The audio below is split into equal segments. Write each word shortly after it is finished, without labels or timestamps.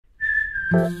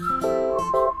Spray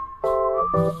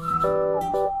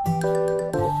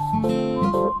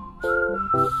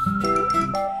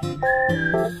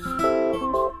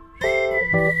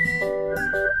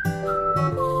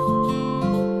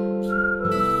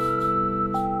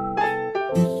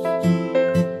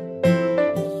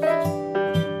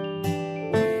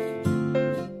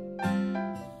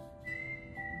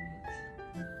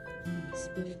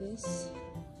this.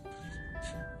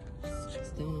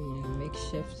 It's down on my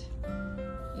makeshift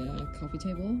coffee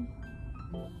table.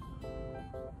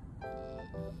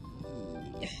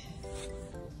 Yeah.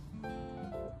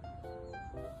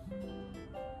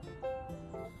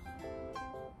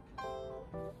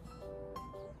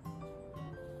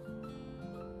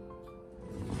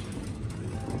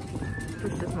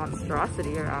 Push this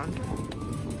monstrosity around.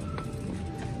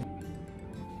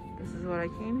 This is what I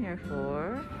came here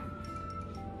for.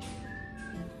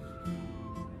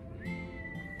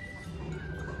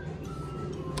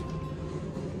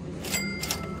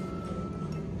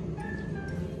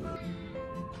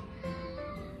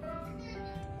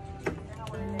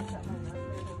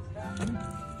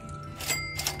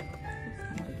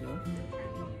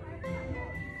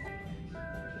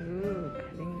 Ooh,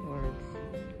 cutting boards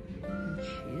and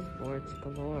cheese boards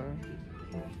galore.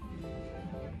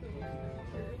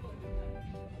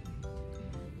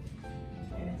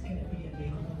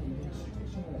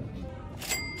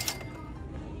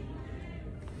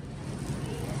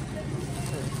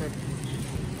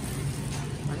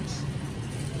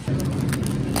 I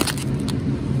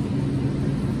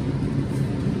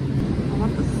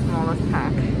want the smallest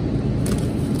pack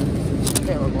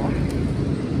available.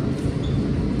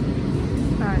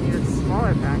 I need a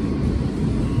smaller pack.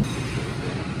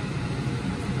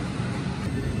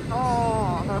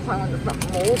 Oh, I'm gonna find one that's not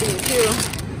moldy too.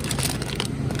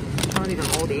 I don't need a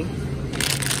moldy.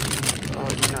 Oh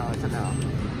no, it's a no.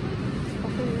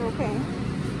 Hopefully you're okay.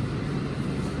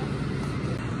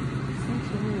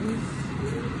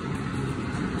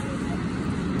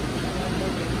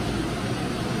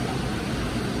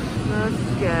 Let's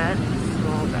get a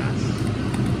small batch.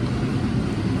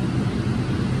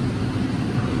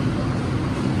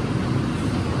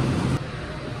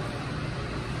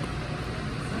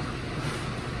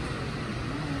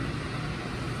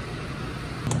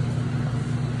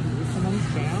 Someone's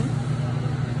jam?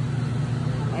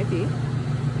 Might be.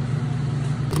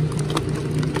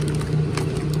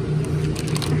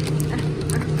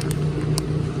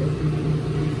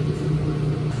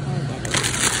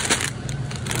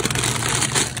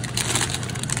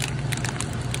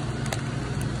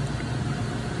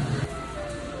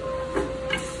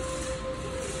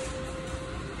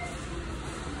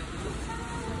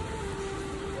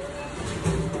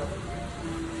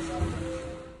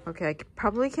 Okay, I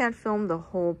probably can't film the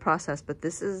whole process, but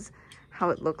this is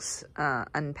how it looks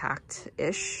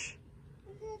unpacked-ish.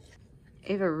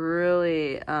 Ava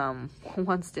really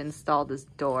wants to install this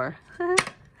door.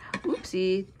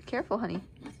 Oopsie. Be careful, honey.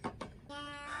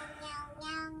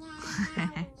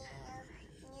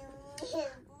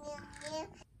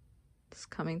 It's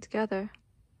coming together.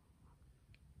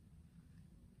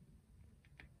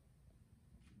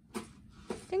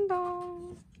 Ding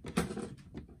dong.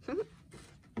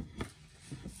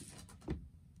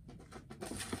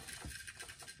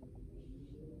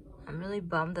 I'm really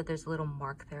bummed that there's a little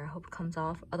mark there. I hope it comes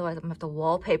off. Otherwise, I'm gonna have to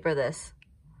wallpaper this.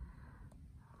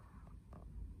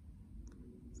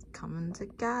 It's coming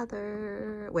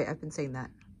together. Wait, I've been saying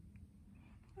that.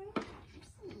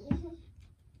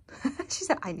 She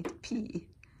said, I need to pee.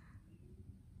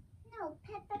 No,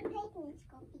 Peppa Pig needs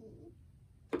to pee.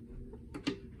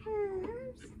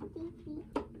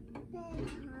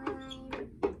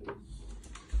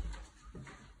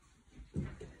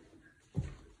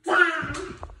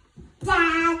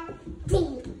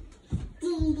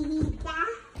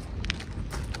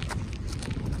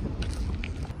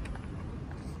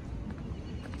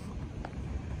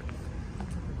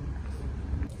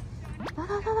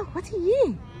 Look, what's he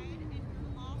eating?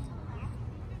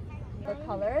 The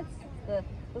colors,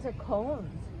 those are cones.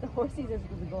 The horsies are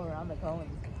supposed to go around the cones.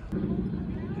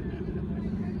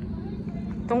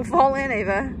 Don't fall in,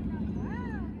 Ava.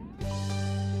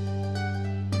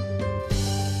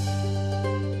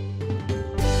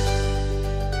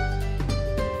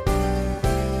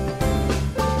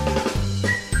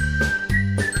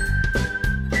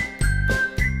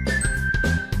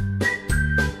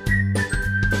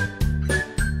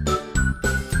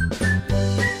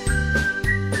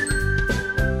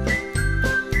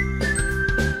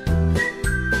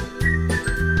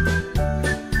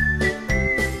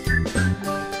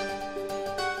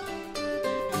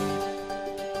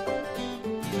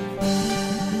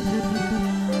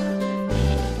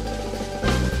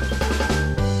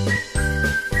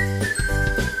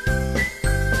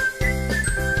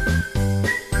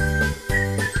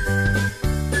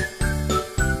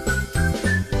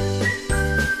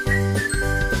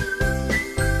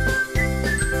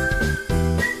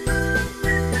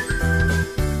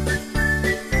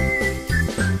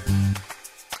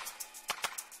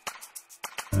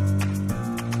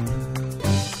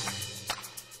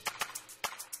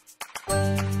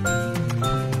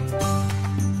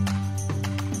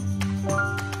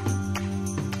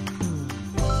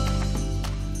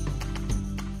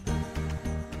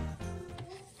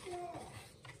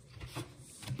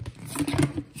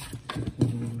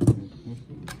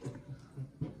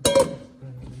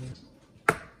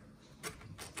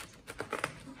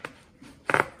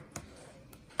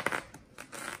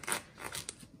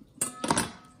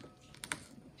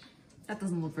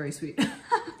 look very sweet.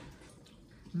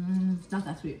 It's not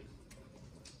that sweet.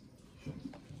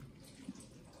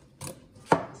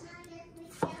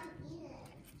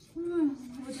 We'll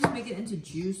just make it into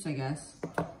juice, I guess.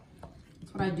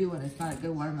 That's what I do when it's not a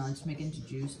good watermelon, just make it into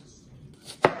juice.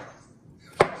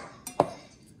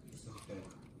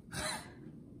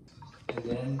 And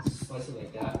then slice it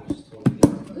like that, which is totally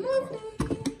different.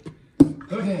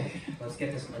 Okay, let's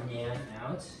get this onion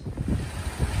out.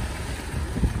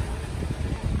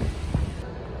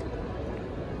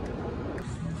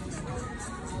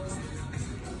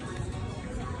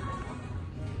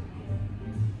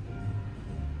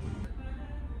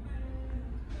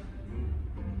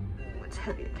 It's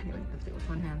heavy, I can't even lift it with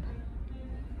one hand.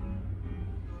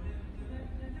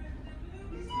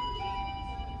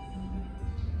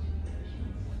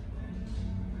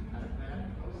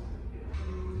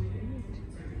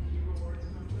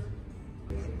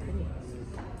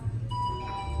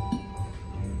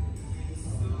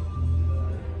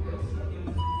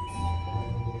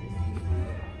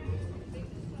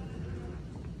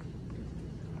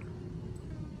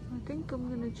 I think I'm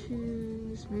gonna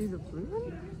choose maybe the blue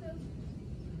one.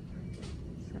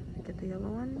 So get the yellow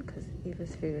one because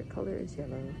Ava's favorite color is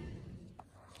yellow.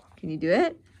 Can you do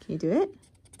it? Can you do it?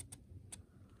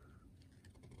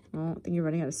 Oh, I think you're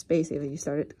running out of space, Ava. You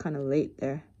started kind of late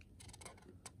there.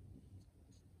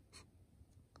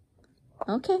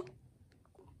 Okay.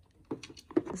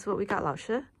 This is what we got,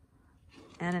 Lausha.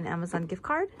 And an Amazon gift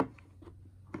card.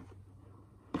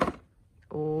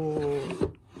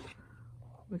 Oh.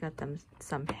 We got them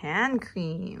some hand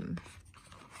cream.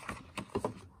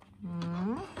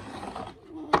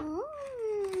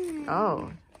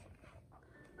 Oh.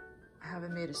 I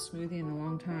haven't made a smoothie in a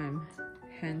long time.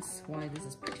 Hence why this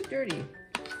is pretty dirty.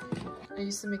 I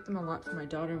used to make them a lot for my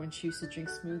daughter when she used to drink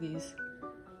smoothies.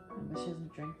 But she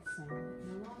hasn't drank some in a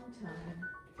long time.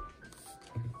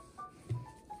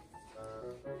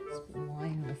 It's been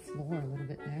lying on the floor a little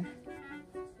bit there.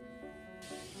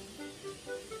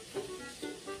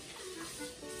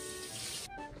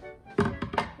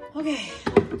 Okay,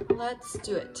 let's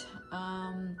do it.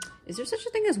 Is there such a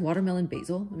thing as watermelon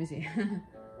basil? Let me see. I'm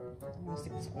gonna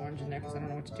stick this orange in there because I don't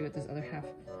know what to do with this other half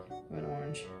of an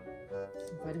orange.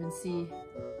 Some vitamin C.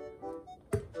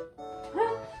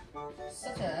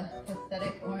 Such a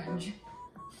pathetic orange.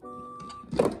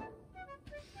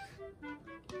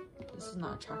 This is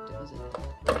not attractive, is it?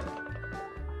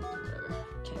 Whatever.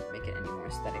 Can't make it any more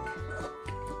aesthetic.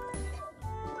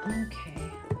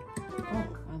 Okay. Oh,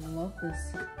 I love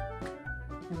this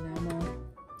enamel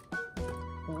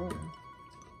bowl.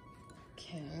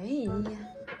 Okay.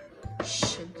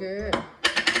 Sugar.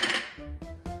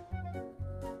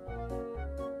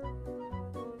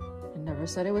 I never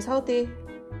said it was healthy.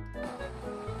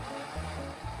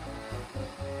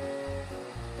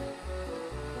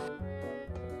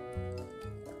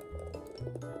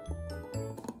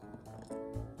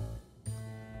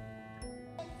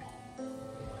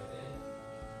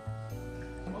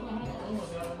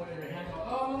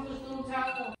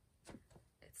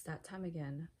 It's that time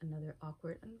again, another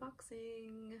awkward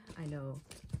unboxing. I know,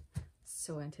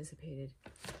 so anticipated.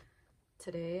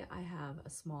 Today I have a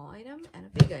small item and a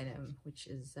big item, which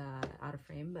is out of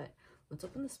frame, but let's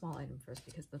open the small item first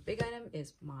because the big item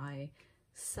is my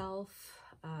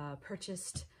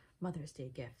self-purchased Mother's Day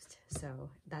gift.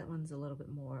 So that one's a little bit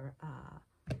more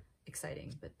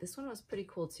exciting, but this one was pretty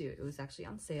cool too. It was actually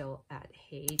on sale at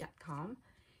hey.com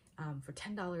for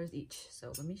 $10 each.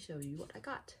 So let me show you what I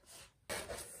got.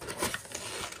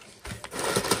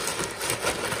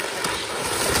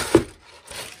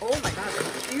 Oh my god,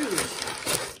 they're huge.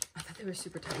 I thought they were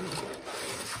super tiny.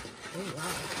 Oh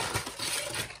wow.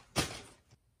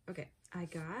 Okay, I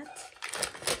got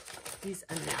these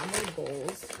enamel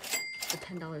bowls for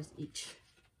 $10 each.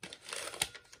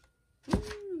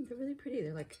 They're really pretty.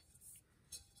 They're like,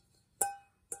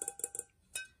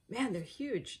 man, they're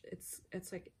huge. It's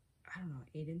like, I don't know,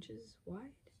 8 inches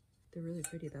wide. They're really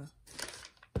pretty though.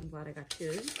 I'm glad I got two.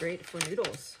 This is great for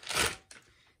noodles.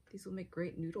 These will make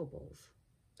great noodle bowls.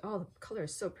 Oh, the color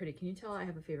is so pretty. Can you tell I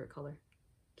have a favorite color?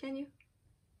 Can you?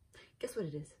 Guess what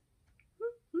it is?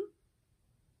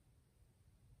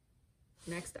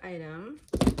 Next item.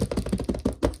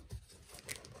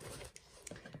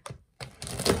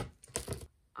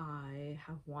 I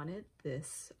have wanted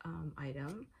this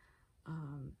item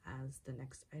as the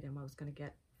next item I was going to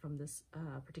get from this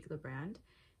particular brand,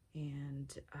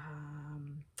 and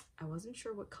I wasn't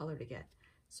sure what color to get,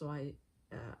 so I'm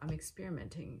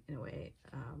experimenting in a way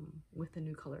with a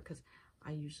new color because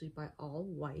I usually buy all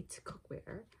white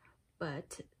cookware,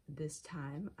 but this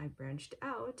time I branched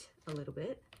out a little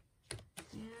bit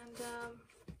and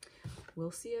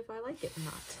we'll see if I like it or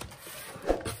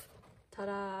not.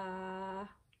 Ta-da!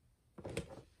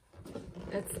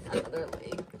 It's another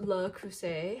like Le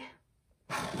Creuset.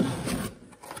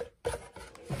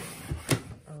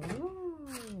 Oh.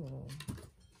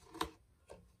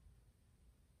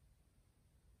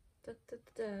 Da, da,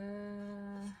 da, da.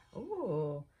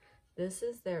 Oh, this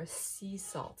is their sea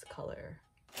salt color.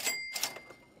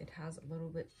 It has a little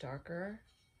bit darker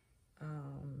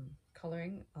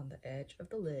coloring on the edge of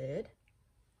the lid.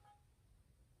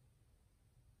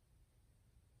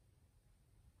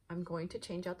 I'm going to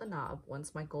change out the knob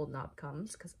once my gold knob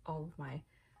comes, because all of my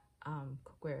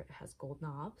cookware has gold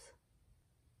knobs.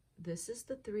 This is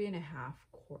the 3.5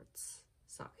 quarts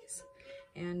size,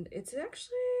 and it's a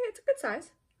good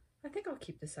size. I think I'll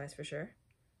keep this size for sure.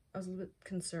 I was a little bit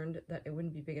concerned that it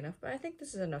wouldn't be big enough, but I think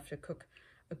this is enough to cook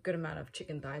a good amount of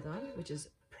chicken thighs on, which is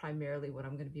primarily what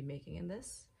I'm going to be making in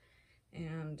this.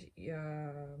 And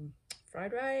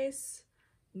fried rice,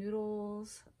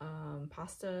 noodles,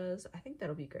 pastas. I think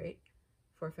that'll be great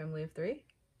for a family of 3.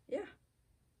 Yeah,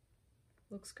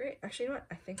 looks great. Actually, you know what?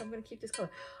 I think I'm going to keep this color.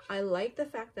 I like the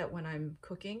fact that when I'm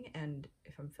cooking and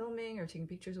if I'm filming or taking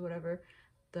pictures or whatever,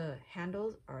 the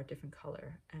handles are a different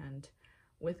color. And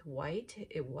with white,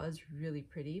 it was really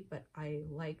pretty, but I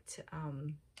liked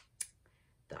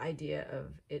the idea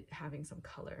of it having some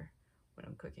color when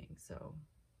I'm cooking. So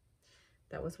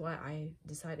that was why I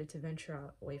decided to venture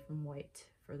out away from white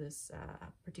for this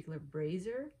particular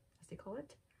Braiser, as they call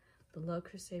it. The Le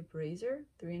Creuset Braiser,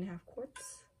 3.5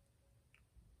 quarts.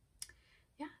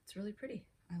 Yeah, it's really pretty.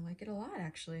 I like it a lot,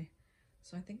 actually.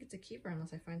 So I think it's a keeper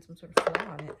unless I find some sort of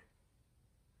flaw on it.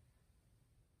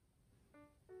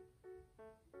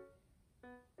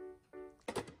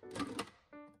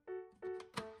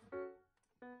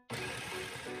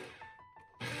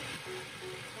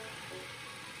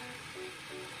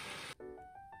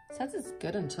 Says it's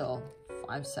good until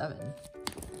 5-7.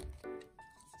 But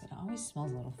it always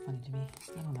smells a little funny to me.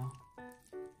 I don't know.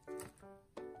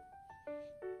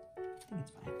 I think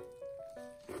it's fine.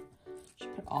 Should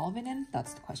I put all of it in?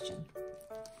 That's the question.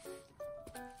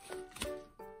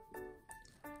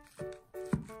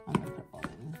 I'm gonna put all of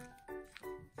it in.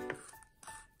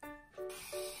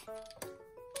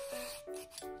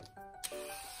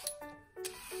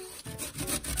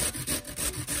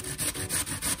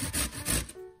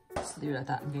 Just leave it at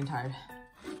that. I'm getting tired.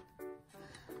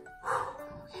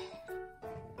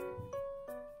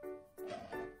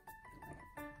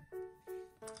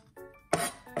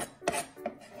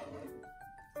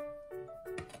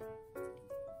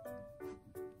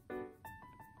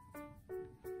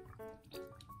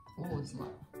 Oh, it's low.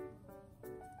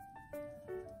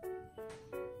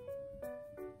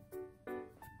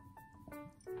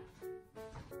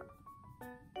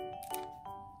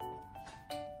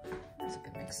 That's a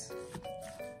good mix.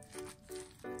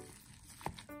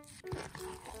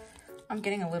 I'm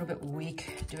getting a little bit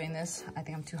weak doing this. I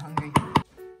think I'm too hungry.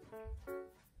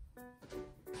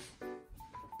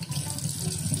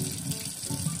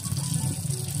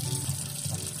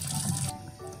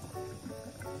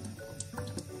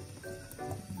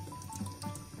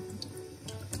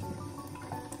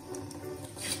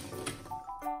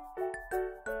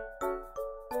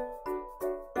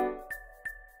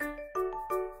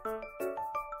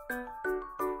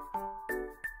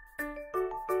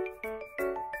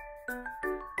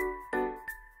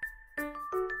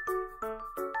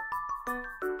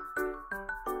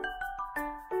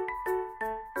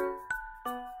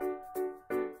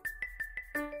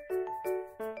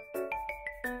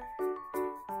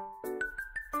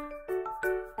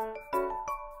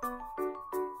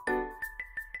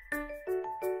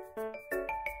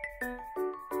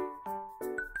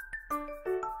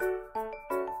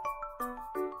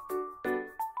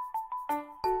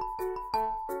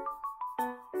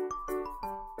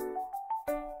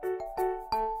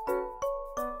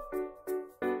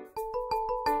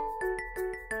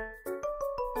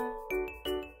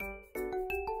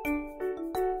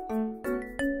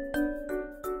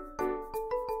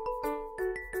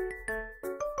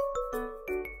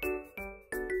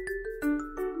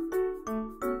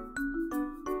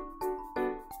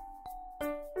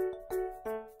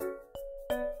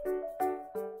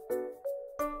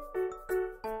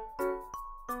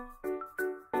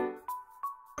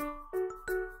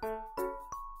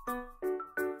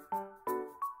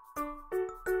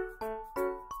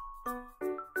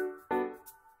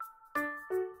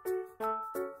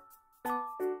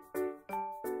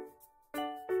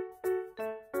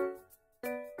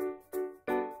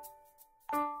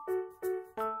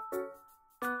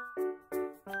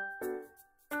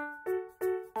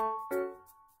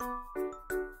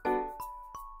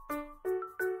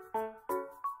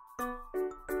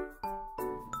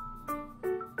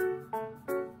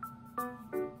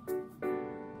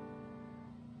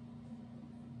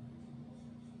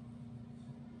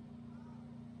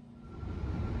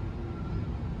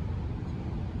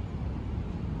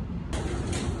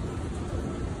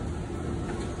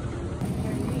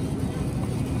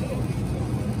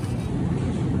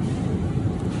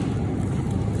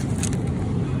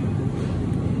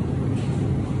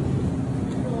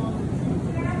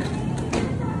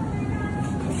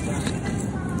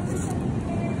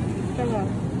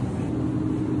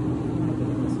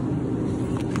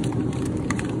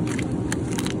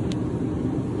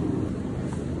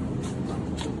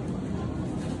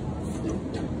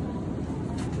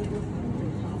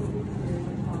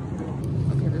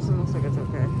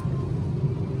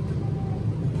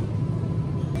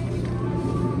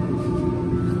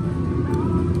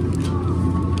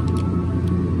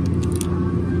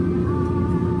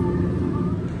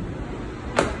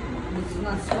 It's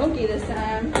not smoky this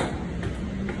time.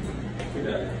 Too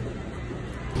bad.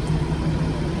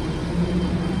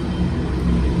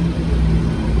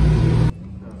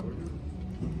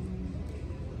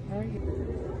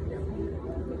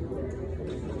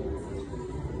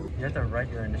 You have to write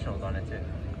your initials on it too.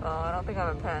 Oh, I don't think I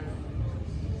have a pen.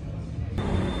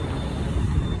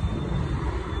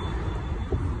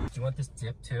 Do you want this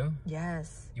dip too?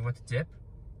 Yes. You want the dip?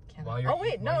 Oh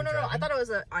wait, no. I thought it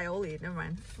was a aioli. Never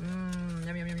mind.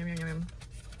 Yum, yum, yum, yum, yum, yum.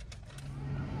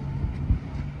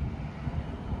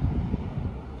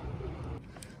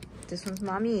 This one's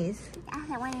mommy's. The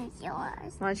other one is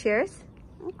yours. Want cheers?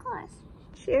 Of course.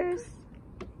 Cheers.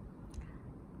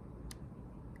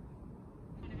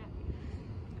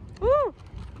 Woo!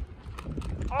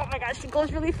 Oh my gosh, she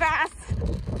goes really fast.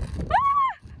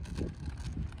 Ah!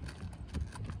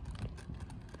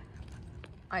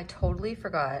 I totally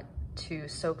forgot to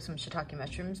soak some shiitake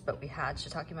mushrooms, but we had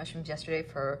shiitake mushrooms yesterday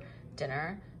for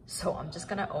dinner, so I'm just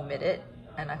gonna omit it,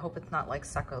 and I hope it's not like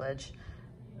sacrilege,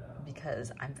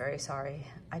 because I'm very sorry.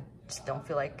 I just don't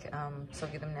feel like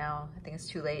soaking them now. I think it's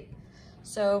too late.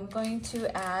 So I'm going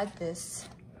to add this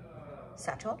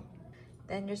satchel.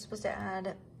 Then you're supposed to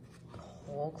add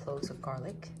whole cloves of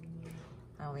garlic.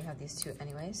 I only have these two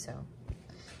anyway, so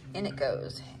in it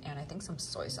goes. And I think some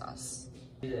soy sauce.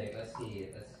 Let's see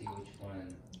which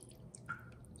one.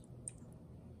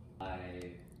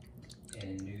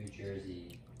 In New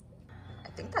Jersey. I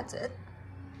think that's it.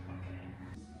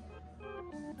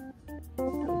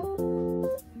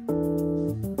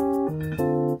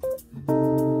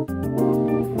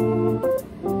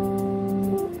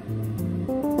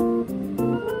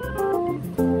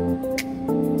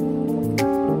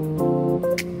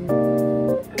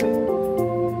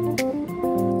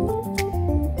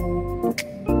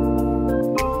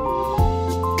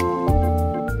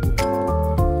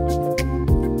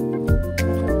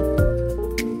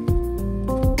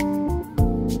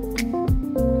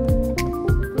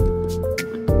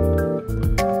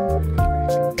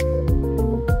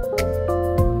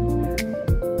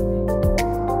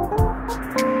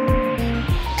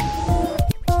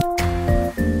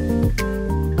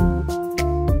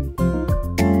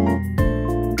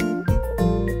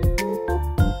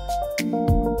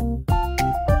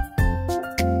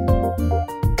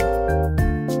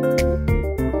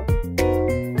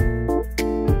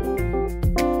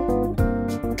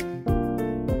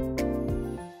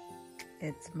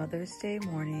 It's Mother's Day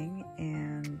morning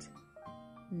and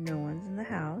no one's in the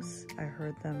house. I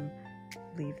heard them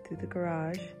leave through the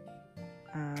garage.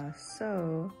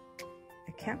 So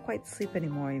I can't quite sleep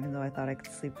anymore, even though I thought I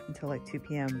could sleep until like 2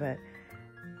 p.m. But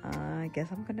I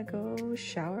guess I'm gonna go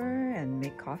shower and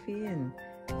make coffee and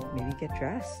maybe get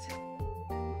dressed.